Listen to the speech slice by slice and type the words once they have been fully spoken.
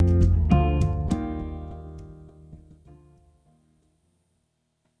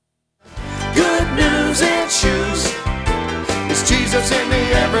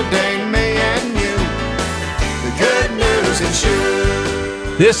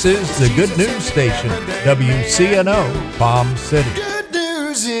This is the Good News Station, WCNO, Palm City. Good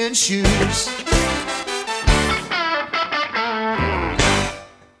news in shoes.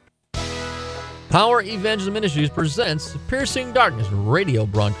 Power Evangelism Ministries presents Piercing Darkness radio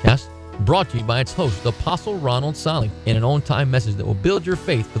broadcast, brought to you by its host, Apostle Ronald Solly, in an on-time message that will build your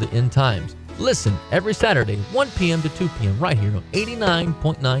faith for the end times. Listen every Saturday, 1 p.m. to 2 p.m. right here on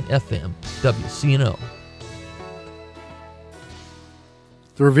 89.9 FM, WCNO.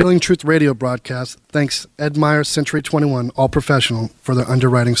 The Revealing Truth radio broadcast thanks Ed Meyer, Century 21, All Professional, for their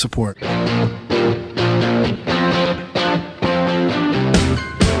underwriting support.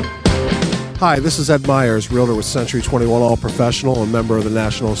 Hi, this is Ed Myers, realtor with Century 21 All Professional and member of the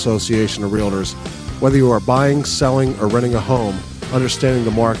National Association of Realtors. Whether you are buying, selling, or renting a home, understanding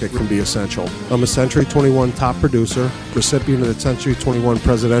the market can be essential. I'm a Century 21 top producer, recipient of the Century 21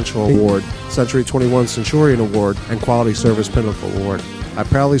 Presidential Award, Century 21 Centurion Award, and Quality Service Pinnacle Award. I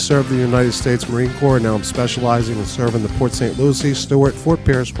proudly served the United States Marine Corps, and now I'm specializing in serving the Port St. Lucie, Stewart, Fort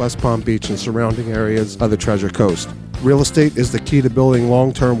Pierce, West Palm Beach, and surrounding areas of the Treasure Coast. Real estate is the key to building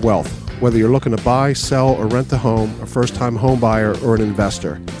long-term wealth. Whether you're looking to buy, sell, or rent a home, a first-time home buyer, or an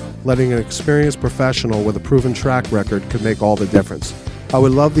investor, letting an experienced professional with a proven track record can make all the difference. I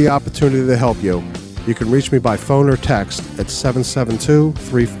would love the opportunity to help you. You can reach me by phone or text at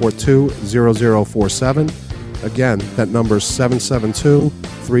 772-342-0047. Again, that number is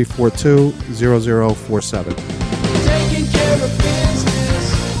 772-342-0047. Taking care of business.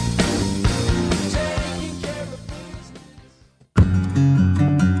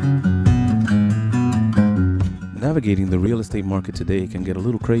 Navigating the real estate market today can get a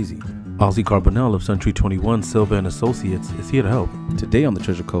little crazy. Ozzy Carbonell of Century 21 Silva & Associates is here to help. Today on the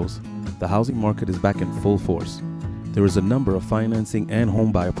Treasure Coast, the housing market is back in full force. There is a number of financing and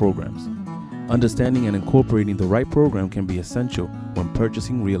home buyer programs. Understanding and incorporating the right program can be essential when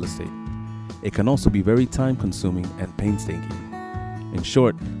purchasing real estate. It can also be very time-consuming and painstaking. In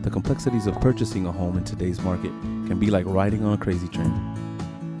short, the complexities of purchasing a home in today's market can be like riding on a crazy train.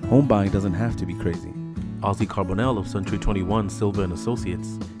 Home buying doesn't have to be crazy. Ozzy Carbonell of Century 21 Silva &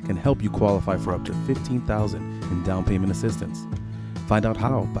 Associates can help you qualify for up to $15,000 in down payment assistance. Find out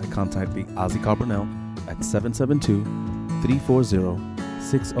how by contacting Ozzy Carbonell at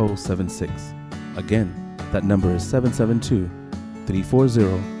 772-340-6076. Again, that number is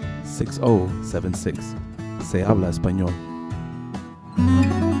 772-340-6076. Se habla español.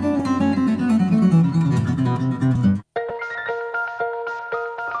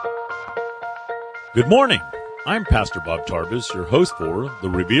 Good morning. I'm Pastor Bob Tarbus, your host for the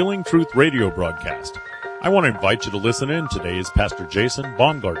Revealing Truth radio broadcast. I want to invite you to listen in today as Pastor Jason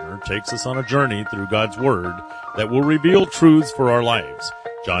Baumgartner takes us on a journey through God's Word that will reveal truths for our lives.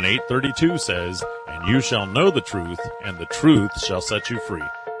 John 8:32 says, "And you shall know the truth, and the truth shall set you free."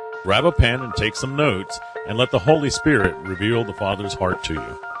 Grab a pen and take some notes, and let the Holy Spirit reveal the Father's heart to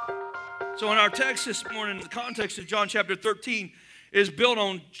you. So in our text this morning, the context of John chapter 13 is built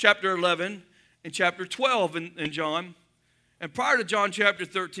on chapter 11 and chapter 12 in John. And prior to John chapter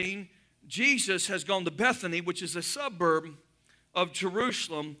 13, Jesus has gone to Bethany, which is a suburb of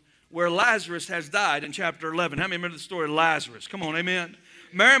Jerusalem, where Lazarus has died in chapter 11. How many remember the story of Lazarus? Come on, amen.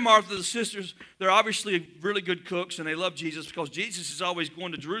 Mary and Martha, the sisters, they're obviously really good cooks, and they love Jesus because Jesus is always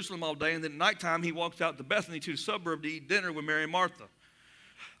going to Jerusalem all day, and then at nighttime he walks out to Bethany, to the suburb, to eat dinner with Mary and Martha.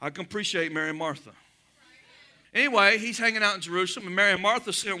 I can appreciate Mary and Martha. Anyway, he's hanging out in Jerusalem, and Mary and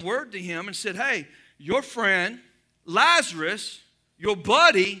Martha sent word to him and said, "Hey, your friend Lazarus, your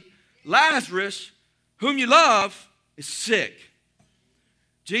buddy Lazarus, whom you love, is sick.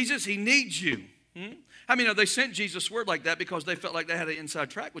 Jesus, he needs you." I mean, they sent Jesus word like that because they felt like they had an inside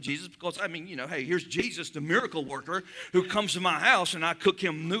track with Jesus. Because, I mean, hey, here's Jesus, the miracle worker, who comes to my house and I cook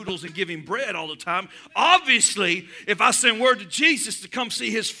him noodles and give him bread all the time. Obviously, if I send word to Jesus to come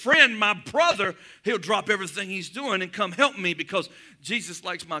see his friend, my brother, he'll drop everything he's doing and come help me because Jesus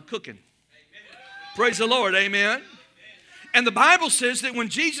likes my cooking. Amen. Praise the Lord, amen. And the Bible says that when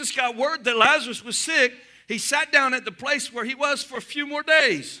Jesus got word that Lazarus was sick, he sat down at the place where he was for a few more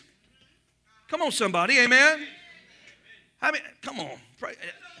days. Come on, somebody, amen? I mean, come on.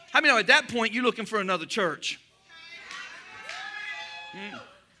 I mean, at that point, you're looking for another church.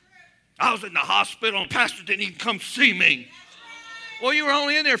 I was in the hospital and pastor didn't even come see me. Well, you were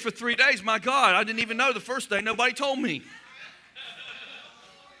only in there for 3 days. My God, I didn't even know the first day. Nobody told me.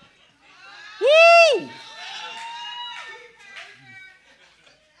 Woo!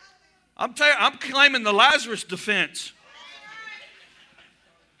 I'm claiming the Lazarus defense.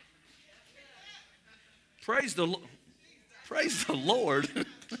 Praise the Lord.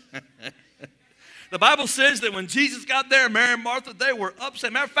 The Bible says that when Jesus got there, Mary and Martha, they were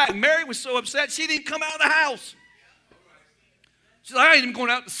upset. Matter of fact, Mary was so upset she didn't come out of the house. She's like, I ain't even going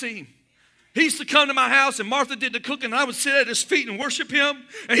out to see him. He used to come to my house, and Martha did the cooking, and I would sit at his feet and worship him.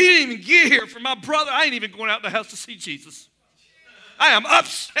 And he didn't even get here for my brother. I ain't even going out the house to see Jesus. I am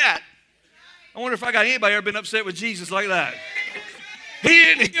upset. I wonder if I got anybody ever been upset with Jesus like that. He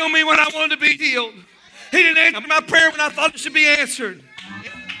didn't heal me when I wanted to be healed. He didn't answer my prayer when I thought it should be answered.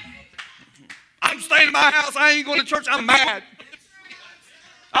 I'm staying in my house. I ain't going to church. I'm mad.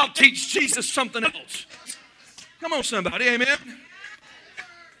 I'll teach Jesus something else. Come on, somebody. Amen.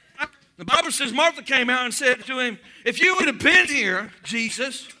 The Bible says Martha came out and said to him, if you would have been here,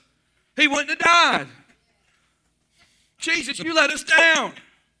 Jesus, he wouldn't have died. Jesus, you let us down.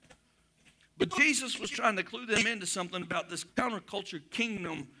 But Jesus was trying to clue them into something about this counterculture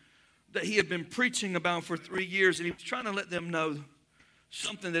kingdom that he had been preaching about for 3 years. And he was trying to let them know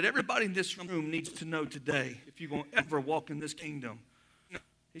something that everybody in this room needs to know today if you're going to ever walk in this kingdom.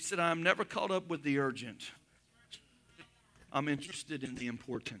 He said, I'm never caught up with the urgent. I'm interested in the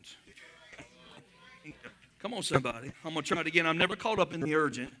important. Come on, somebody. I'm going to try it again. I'm never caught up in the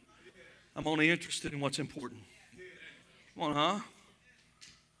urgent. I'm only interested in what's important. Come on, huh?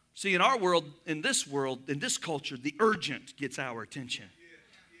 See, in our world, in this culture, the urgent gets our attention.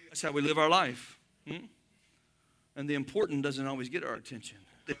 That's how we live our life. And the important doesn't always get our attention.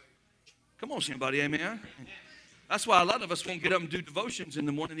 Come on, somebody, amen? That's why a lot of us won't get up and do devotions in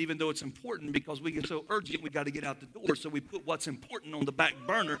the morning, even though it's important, because we get so urgent we got to get out the door. So we put what's important on the back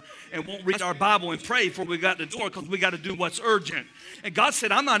burner and won't read our Bible and pray before we got the door because we got to do what's urgent. And God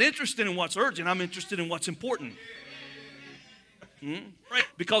said, I'm not interested in what's urgent. I'm interested in what's important.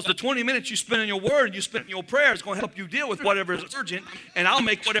 Because the 20 minutes you spend in your word and you spend in your prayer is going to help you deal with whatever is urgent, and I'll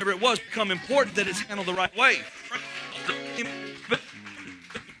make whatever it was become important that it's handled the right way.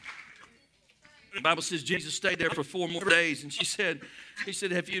 The Bible says Jesus stayed there for 4 more days, and he said,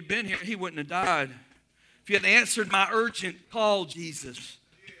 if you'd been here, he wouldn't have died. If you had answered my urgent call, Jesus,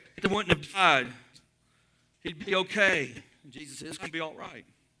 he wouldn't have died. He'd be okay. And Jesus said, it's going to be all right.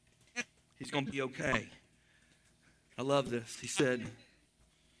 He's going to be okay. I love this. He said,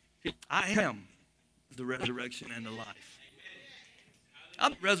 I am the resurrection and the life.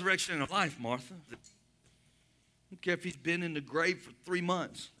 I'm the resurrection and the life, Martha. I don't care if he's been in the grave for 3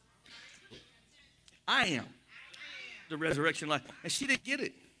 months. I am the resurrection and life. And she didn't get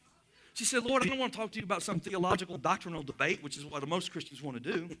it. She said, Lord, I don't want to talk to you about some theological doctrinal debate, which is what most Christians want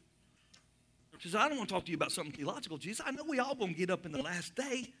to do. She said, I don't want to talk to you about something theological, Jesus. I know we all going to get up in the last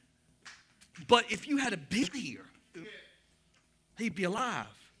day. But if you had been here, he'd be alive.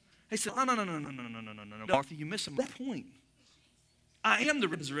 He said, no, Martha, you miss that point. I am the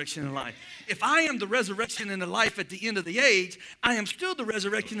resurrection and life. If I am the resurrection and the life at the end of the age, I am still the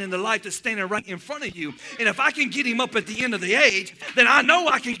resurrection and the life that's standing right in front of you. And if I can get him up at the end of the age, then I know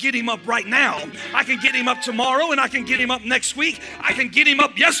I can get him up right now. I can get him up tomorrow, and I can get him up next week. I can get him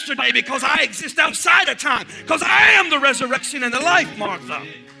up yesterday because I exist outside of time. Because I am the resurrection and the life, Martha.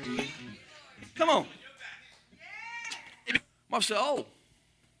 Come on. Martha said,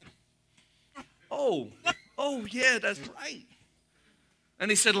 oh, yeah, that's right. And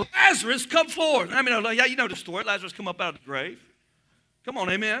he said, Lazarus, come forth. I mean, yeah, you know the story. Lazarus come up out of the grave. Come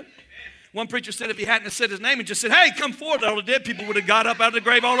on, amen. One preacher said if he hadn't said his name and just said, hey, come forth, all the dead people would have got up out of the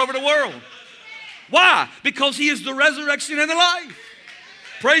grave all over the world. Why? Because he is the resurrection and the life.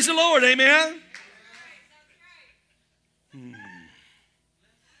 Praise the Lord, amen.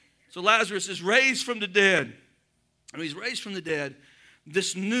 So Lazarus is raised from the dead. And he's raised from the dead.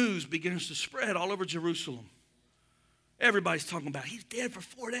 This news begins to spread all over Jerusalem. Everybody's talking about, he's dead for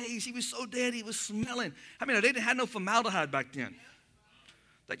 4 days. He was so dead, he was smelling. I mean, they didn't have no formaldehyde back then.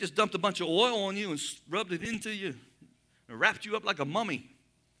 They just dumped a bunch of oil on you and rubbed it into you and wrapped you up like a mummy.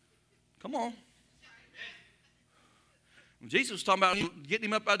 Come on. When Jesus was talking about getting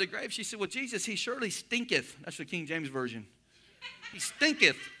him up out of the grave, she said, well, Jesus, he surely stinketh. That's the King James Version. He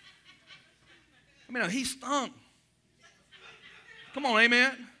stinketh. I mean, he stunk. Come on,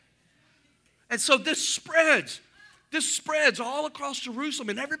 amen. And so this spreads. This spreads all across Jerusalem,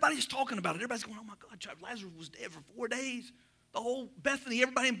 and everybody's talking about it. Everybody's going, oh, my God, Lazarus was dead for 4 days. The whole Bethany,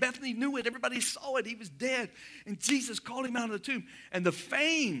 everybody in Bethany knew it. Everybody saw it. He was dead. And Jesus called him out of the tomb. And the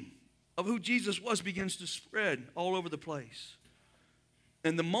fame of who Jesus was begins to spread all over the place.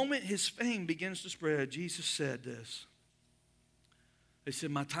 And the moment his fame begins to spread, Jesus said this. He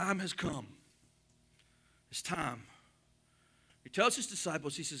said, my time has come. It's time. He tells his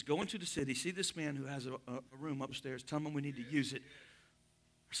disciples, he says, go into the city, see this man who has a room upstairs. Tell him we need to use it.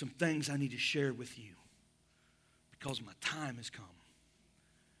 There's some things I need to share with you because my time has come.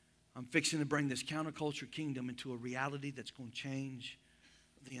 I'm fixing to bring this counterculture kingdom into a reality that's going to change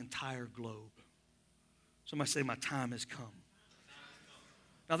the entire globe. Somebody say, my time has come.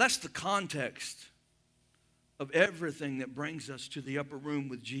 Now that's the context of everything that brings us to the upper room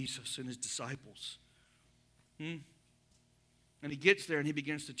with Jesus and his disciples. And he gets there and he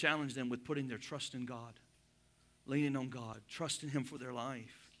begins to challenge them with putting their trust in God, leaning on God, trusting him for their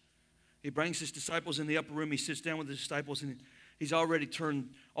life. He brings his disciples in the upper room. He sits down with his disciples, and he's already turned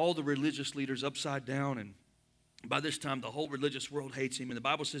all the religious leaders upside down. And by this time, the whole religious world hates him. And the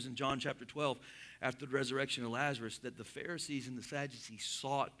Bible says in John chapter 12, after the resurrection of Lazarus, that the Pharisees and the Sadducees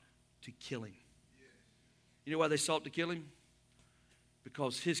sought to kill him. You know why they sought to kill him?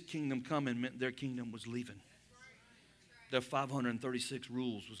 Because his kingdom coming meant their kingdom was leaving. Their 536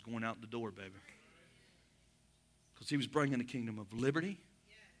 rules was going out the door, baby. Because he was bringing a kingdom of liberty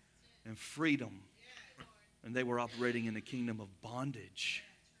and freedom. And they were operating in the kingdom of bondage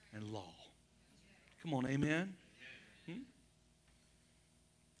and law. Come on, amen?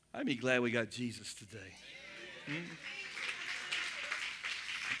 I'd be glad we got Jesus today.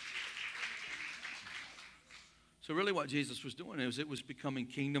 So really what Jesus was doing is it was becoming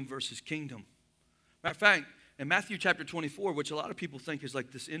kingdom versus kingdom. Matter of fact, in Matthew chapter 24, which a lot of people think is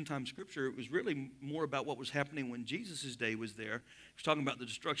like this end time scripture, it was really more about what was happening when Jesus' day was there. He was talking about the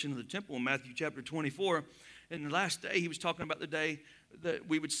destruction of the temple in Matthew chapter 24. In the last day, he was talking about the day that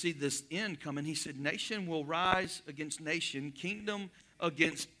we would see this end coming. He said, nation will rise against nation, kingdom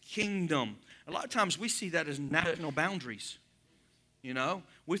against kingdom. A lot of times we see that as national boundaries. You know,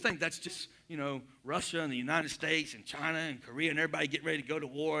 we think that's just, Russia and the United States and China and Korea and everybody getting ready to go to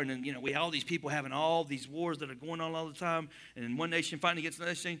war. And then, we have all these people having all these wars that are going on all the time. And one nation fighting against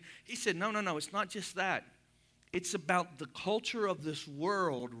another nation. He said, no, it's not just that. It's about the culture of this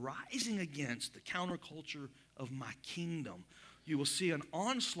world rising against the counterculture of my kingdom. You will see an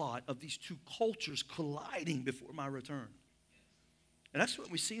onslaught of these two cultures colliding before my return. And that's what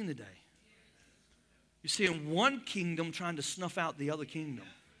we see in the day. You're seeing one kingdom trying to snuff out the other kingdom.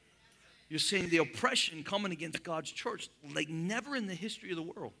 You're seeing the oppression coming against God's church like never in the history of the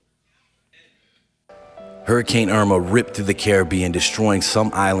world. Hurricane Irma ripped through the Caribbean, destroying some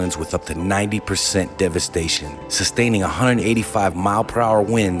islands with up to 90% devastation, sustaining 185-mile-per-hour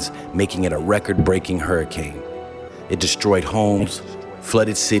winds, making it a record-breaking hurricane. It destroyed homes,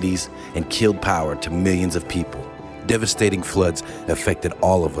 flooded cities, and killed power to millions of people. Devastating floods affected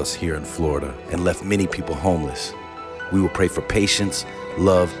all of us here in Florida and left many people homeless. We will pray for patience,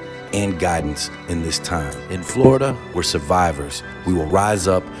 love, and guidance in this time. In Florida, we're survivors. We will rise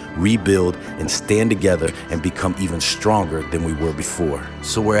up, rebuild, and stand together and become even stronger than we were before.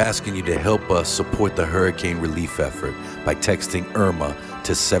 So we're asking you to help us support the hurricane relief effort by texting IRMA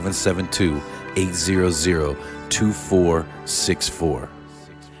to 772-800-2464.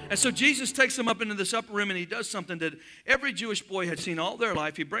 And so Jesus takes them up into this upper room and he does something that every Jewish boy had seen all their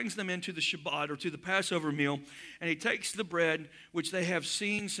life. He brings them into the Shabbat or to the Passover meal, and he takes the bread, which they have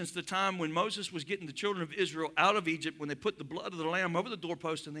seen since the time when Moses was getting the children of Israel out of Egypt, when they put the blood of the lamb over the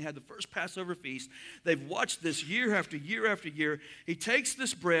doorpost and they had the first Passover feast. They've watched this year after year after year. He takes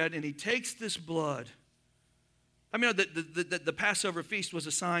this bread and he takes this blood. I mean, the Passover feast was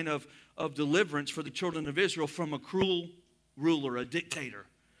a sign of deliverance for the children of Israel from a cruel ruler, a dictator.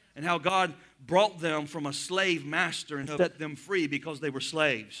 And how God brought them from a slave master and set them free because they were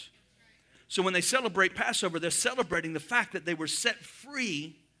slaves. So when they celebrate Passover, they're celebrating the fact that they were set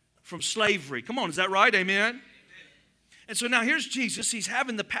free from slavery. Come on, is that right? Amen? And so now here's Jesus. He's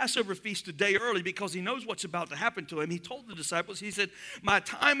having the Passover feast a day early because he knows what's about to happen to him. He told the disciples, he said, my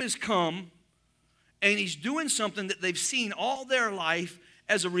time has come. And he's doing something that they've seen all their life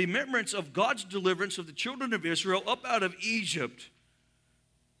as a remembrance of God's deliverance of the children of Israel up out of Egypt.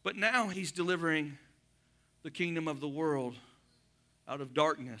 But now he's delivering the kingdom of the world out of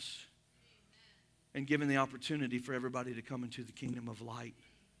darkness and giving the opportunity for everybody to come into the kingdom of light.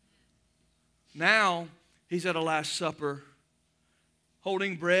 Now he's at a Last Supper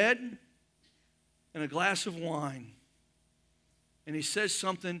holding bread and a glass of wine. And he says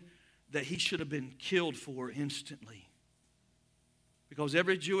something that he should have been killed for instantly. Because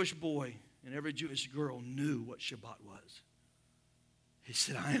every Jewish boy and every Jewish girl knew what Shabbat was. He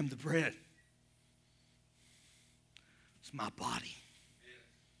said, I am the bread. It's my body.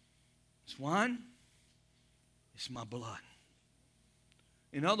 It's wine. It's my blood.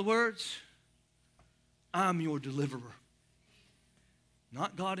 In other words, I'm your deliverer.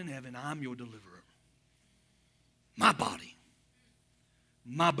 Not God in heaven, I'm your deliverer. My body.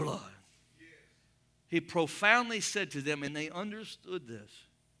 My blood. He profoundly said to them, and they understood this,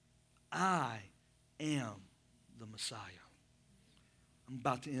 I am the Messiah. I'm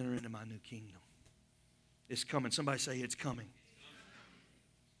about to enter into my new kingdom. It's coming. Somebody say it's coming.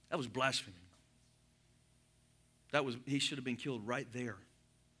 That was blasphemy. He should have been killed right there.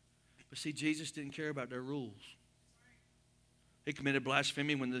 But see, Jesus didn't care about their rules. He committed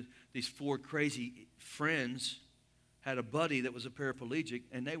blasphemy when these four crazy friends had a buddy that was a paraplegic,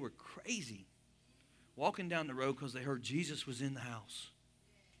 and they were crazy, walking down the road because they heard Jesus was in the house.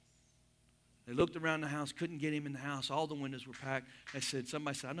 They looked around the house, couldn't get him in the house. All the windows were packed.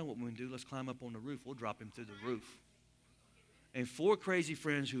 Somebody said, I know what we're going to do. Let's climb up on the roof. We'll drop him through the roof. And four crazy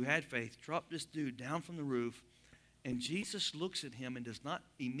friends who had faith dropped this dude down from the roof. And Jesus looks at him and does not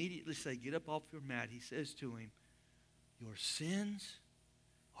immediately say, get up off your mat. He says to him, your sins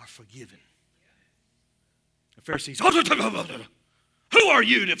are forgiven. The Pharisees, who are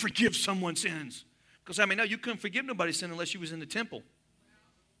you to forgive someone's sins? Because no, you couldn't forgive nobody's sin unless you was in the temple.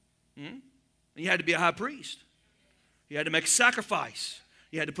 And you had to be a high priest. You had to make a sacrifice.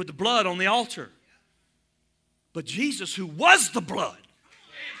 You had to put the blood on the altar. But Jesus, who was the blood,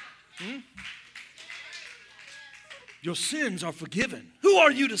 your sins are forgiven. Who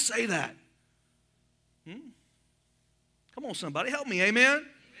are you to say that? Come on, somebody, help me, amen?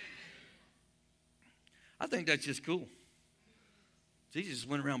 I think that's just cool. Jesus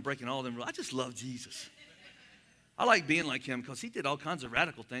went around breaking all them rules. I just love Jesus. I like being like him because he did all kinds of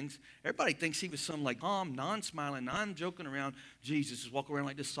radical things. Everybody thinks he was some like calm, non-smiling, non-joking around. Jesus is walking around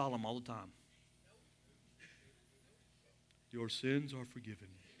like this solemn all the time. Your sins are forgiven.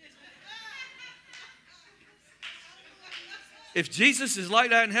 If Jesus is like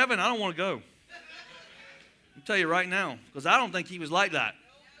that in heaven, I don't want to go. I'll tell you right now, because I don't think he was like that.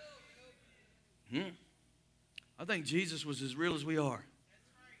 I think Jesus was as real as we are.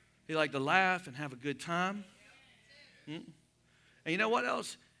 He liked to laugh and have a good time. And you know what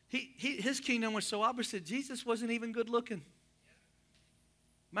else? His kingdom was so opposite. Jesus wasn't even good looking.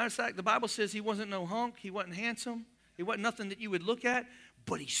 Matter of fact, the Bible says he wasn't no hunk. He wasn't handsome. He wasn't nothing that you would look at.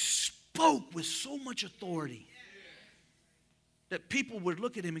 But he spoke with so much authority that people would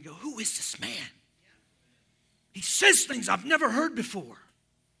look at him and go, who is this man? He says things I've never heard before.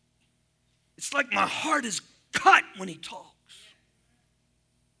 It's like my heart is cut when he talks.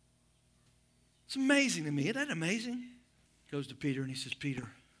 It's amazing to me. Isn't that amazing? He goes to Peter and he says, Peter,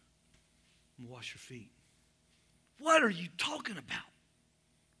 I'm gonna wash your feet. What are you talking about?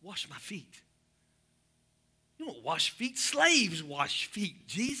 Wash my feet. You don't wash feet. Slaves wash feet,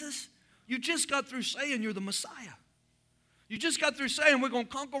 Jesus. You just got through saying you're the Messiah. You just got through saying we're going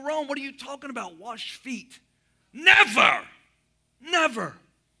to conquer Rome. What are you talking about? Wash feet. Never. Never.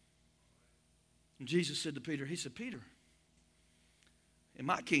 And Jesus said to Peter, he said, Peter, in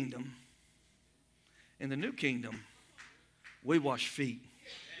my kingdom, in the new kingdom, we wash feet.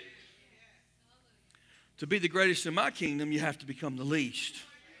 To be the greatest in my kingdom, you have to become the least.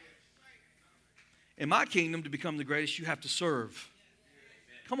 In my kingdom, to become the greatest, you have to serve.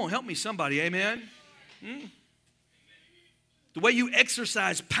 Come on, help me somebody, amen? The way you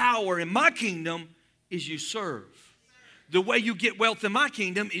exercise power in my kingdom is you serve. The way you get wealth in my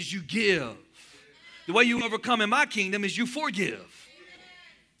kingdom is you give. The way you overcome in my kingdom is you forgive.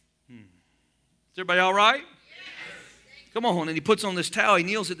 Is everybody all right? Yes. Come on. And he puts on this towel. He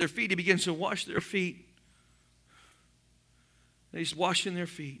kneels at their feet. He begins to wash their feet. And he's washing their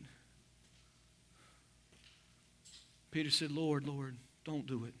feet. Peter said, Lord, Lord, don't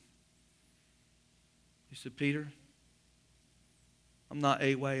do it. He said, Peter, I'm not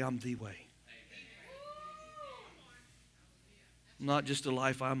a way, I'm the way. I'm not just a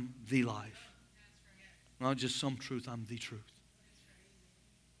life, I'm the life. Not just some truth, I'm the truth.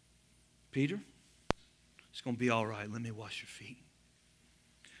 Peter, it's going to be all right. Let me wash your feet.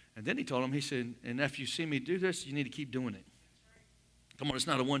 And then he told him, he said, and if you see me do this, you need to keep doing it. Come on, it's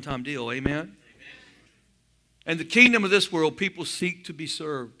not a one-time deal. Amen? And the kingdom of this world, people seek to be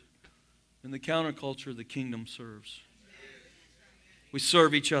served. In the counterculture, the kingdom serves. We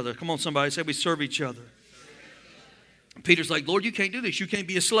serve each other. Come on, somebody say we serve each other. Peter's like, Lord, you can't do this. You can't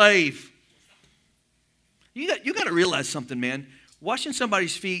be a slave. You got to realize something, man. Washing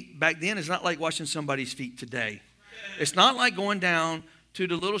somebody's feet back then is not like washing somebody's feet today. It's not like going down to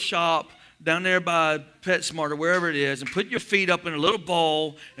the little shop down there by PetSmart or wherever it is and put your feet up in a little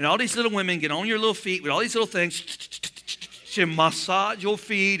bowl and all these little women get on your little feet with all these little things and massage your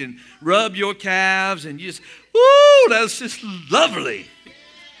feet and rub your calves and you just, woo, that's just lovely.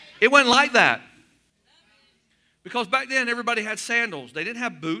 It wasn't like that. Because back then everybody had sandals. They didn't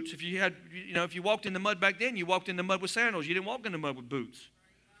have boots. If you walked in the mud back then, you walked in the mud with sandals. You didn't walk in the mud with boots.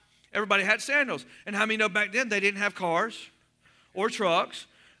 Everybody had sandals. And how many know back then they didn't have cars or trucks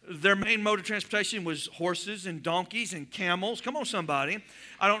their main mode of transportation was horses and donkeys and camels. Come on, somebody.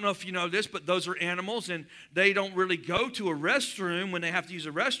 I don't know if you know this, but those are animals, and they don't really go to a restroom when they have to use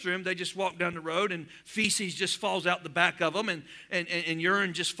a restroom. They just walk down the road, and feces just falls out the back of them, and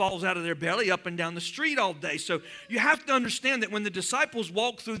urine just falls out of their belly up and down the street all day. So you have to understand that when the disciples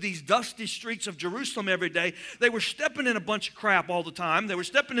walked through these dusty streets of Jerusalem every day, they were stepping in a bunch of crap all the time. They were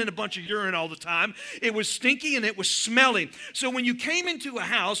stepping in a bunch of urine all the time. It was stinky and it was smelly. So when you came into a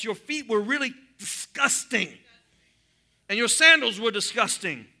house, your feet were really disgusting. And your sandals were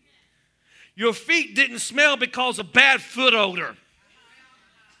disgusting. Your feet didn't smell because of bad foot odor.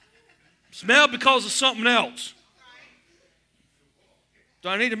 Smelled because of something else. Do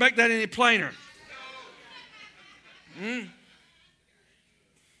I need to make that any plainer?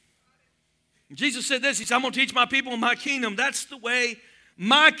 Jesus said this. He said, I'm going to teach my people in my kingdom. That's the way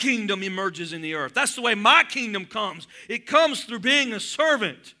my kingdom emerges in the earth. That's the way my kingdom comes. It comes through being a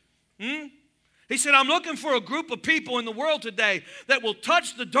servant. He said, I'm looking for a group of people in the world today that will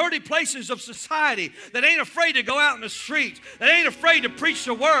touch the dirty places of society, that ain't afraid to go out in the streets, that ain't afraid to preach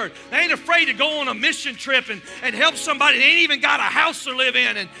the word, that ain't afraid to go on a mission trip and help somebody that ain't even got a house to live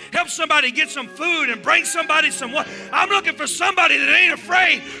in, and help somebody get some food and bring somebody some water. I'm looking for somebody that ain't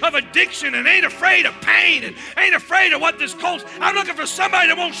afraid of addiction and ain't afraid of pain and ain't afraid of what this calls. I'm looking for somebody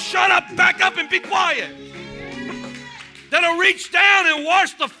that won't shut up, back up, and be quiet. That'll reach down and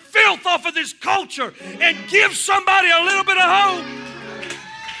wash the filth off of this culture and give somebody a little bit of hope.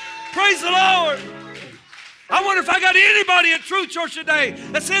 Praise the Lord. I wonder if I got anybody at Truth Church today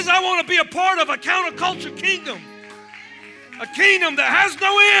that says I want to be a part of a counterculture kingdom. A kingdom that has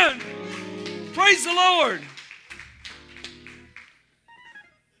no end. Praise the Lord.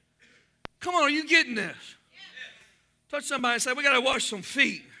 Come on, are you getting this? Touch somebody and say, we got to wash some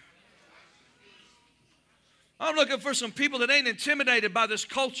feet. I'm looking for some people that ain't intimidated by this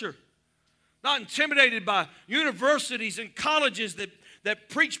culture. Not intimidated by universities and colleges that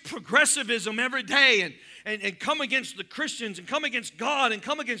preach progressivism every day and come against the Christians and come against God and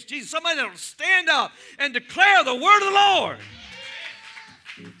come against Jesus. Somebody that will stand up and declare the word of the Lord.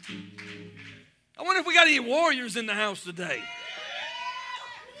 I wonder if we got any warriors in the house today.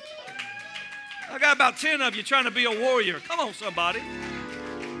 I got about 10 of you trying to be a warrior. Come on, somebody.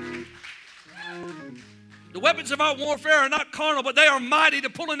 The weapons of our warfare are not carnal, but they are mighty to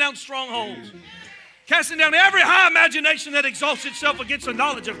pulling down strongholds. Casting down every high imagination that exalts itself against the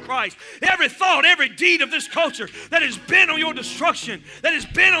knowledge of Christ. Every thought, every deed of this culture that has been on your destruction, that has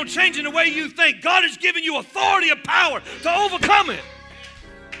been on changing the way you think. God has given you authority and power to overcome it.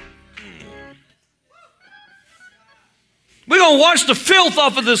 We're going to wash the filth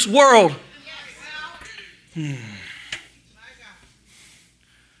off of this world.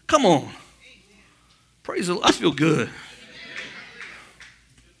 Come on. Praise the Lord. I feel good.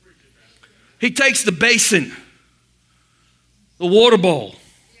 He takes the basin, the water bowl.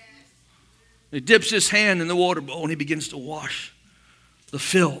 He dips his hand in the water bowl and he begins to wash the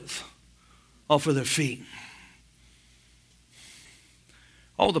filth off of their feet.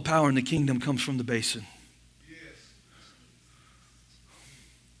 All the power in the kingdom comes from the basin.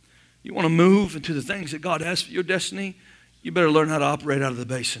 You want to move into the things that God has for your destiny, you better learn how to operate out of the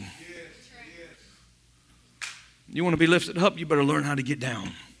basin. You want to be lifted up, you better learn how to get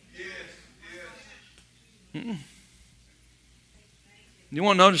down. You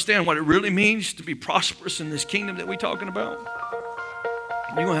want to understand what it really means to be prosperous in this kingdom that we're talking about?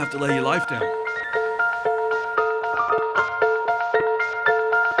 You're going to have to lay your life down.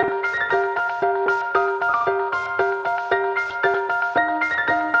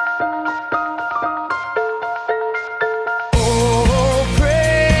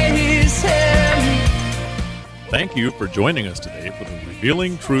 Thank you for joining us today for the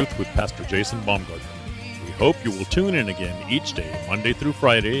Revealing Truth with Pastor Jason Baumgartner. We hope you will tune in again each day, Monday through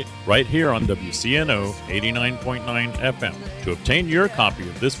Friday, right here on WCNO 89.9 FM. To obtain your copy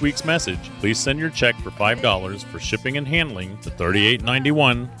of this week's message, please send your check for $5 for shipping and handling to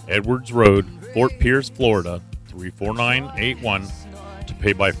 3891 Edwards Road, Fort Pierce, Florida, 34981. To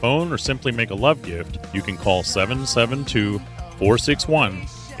pay by phone or simply make a love gift, you can call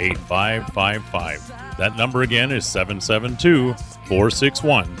 772-461-8555. That number again is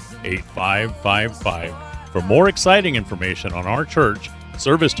 772-461-8555. For more exciting information on our church,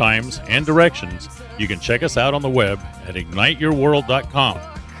 service times, and directions, you can check us out on the web at igniteyourworld.com.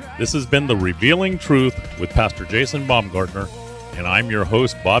 This has been The Revealing Truth with Pastor Jason Baumgartner, and I'm your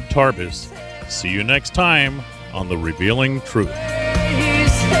host, Bob Tarbis. See you next time on The Revealing Truth.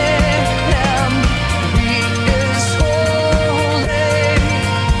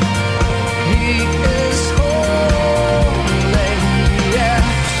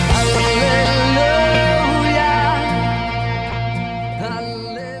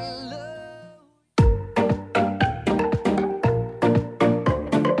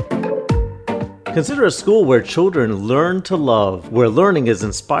 Consider a school where children learn to love, where learning is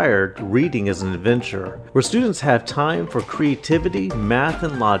inspired, reading is an adventure, where students have time for creativity, math,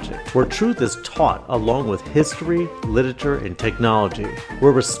 and logic, where truth is taught along with history, literature, and technology,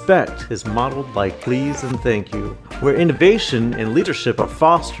 where respect is modeled by please and thank you, where innovation and leadership are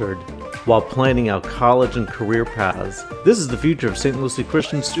fostered while planning out college and career paths. This is the future of St. Lucie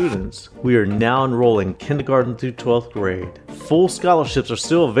Christian students. We are now enrolling kindergarten through 12th grade. Full scholarships are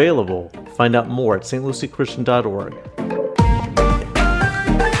still available. Find out more at stluciechristian.org.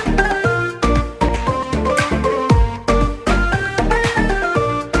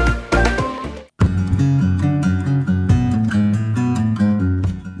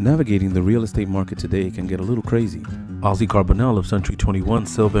 Navigating the real estate market today can get a little crazy. Ozzy Carbonell of Century 21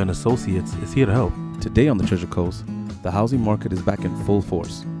 Silva and Associates is here to help. Today on the Treasure Coast, the housing market is back in full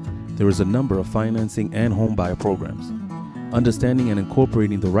force. There is a number of financing and home buyer programs. Understanding and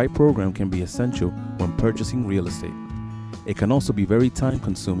incorporating the right program can be essential when purchasing real estate. It can also be very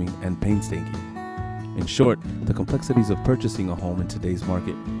time-consuming and painstaking. In short, the complexities of purchasing a home in today's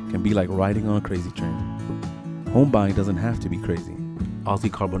market can be like riding on a crazy train. Home buying doesn't have to be crazy.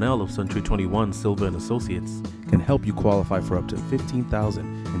 Ozzy Carbonell of Century 21 Silva and Associates can help you qualify for up to $15,000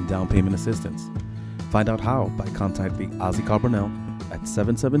 in down payment assistance. Find out how by contacting Ozzy Carbonell at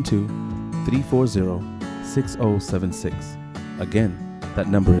 772-340-6076. Again, that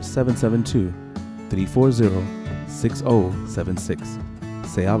number is 772-340-6076.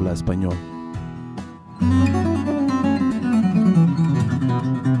 Se habla español.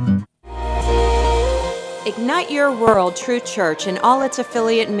 Ignite Your World True Church and all its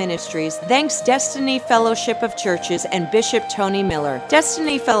affiliate ministries thanks Destiny Fellowship of Churches and Bishop Tony Miller.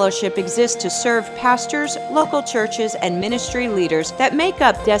 Destiny Fellowship exists to serve pastors, local churches, and ministry leaders that make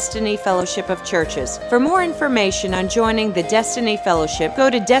up Destiny Fellowship of Churches. For more information on joining the Destiny Fellowship, go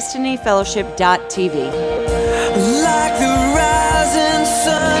to destinyfellowship.tv. Like the rising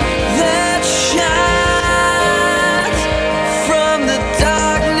sun that shines from the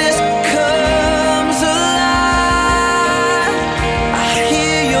darkness comes alive. I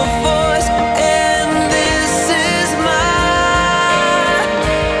hear your voice and this is my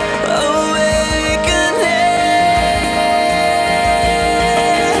awakening.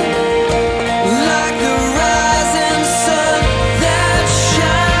 Like the rising sun that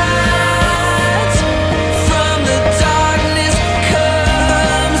shines from the darkness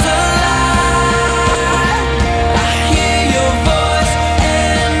comes alive. I hear your voice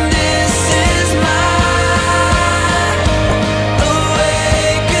and this is my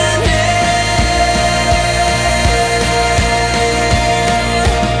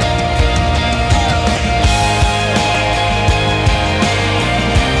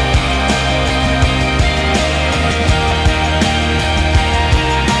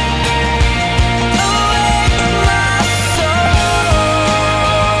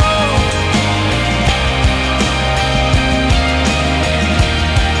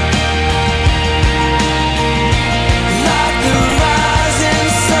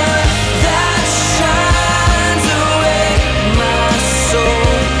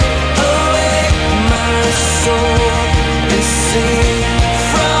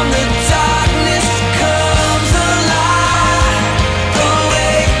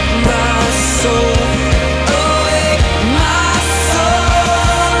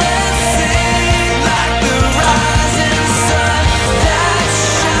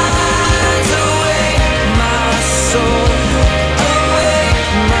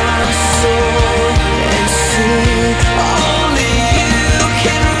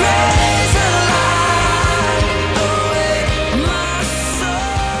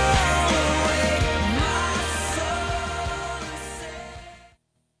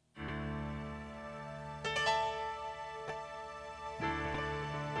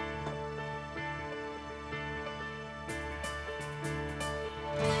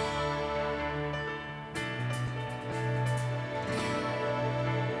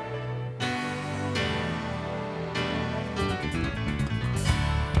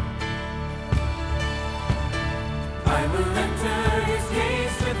I will enter his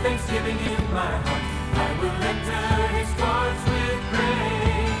gates with thanksgiving in my heart.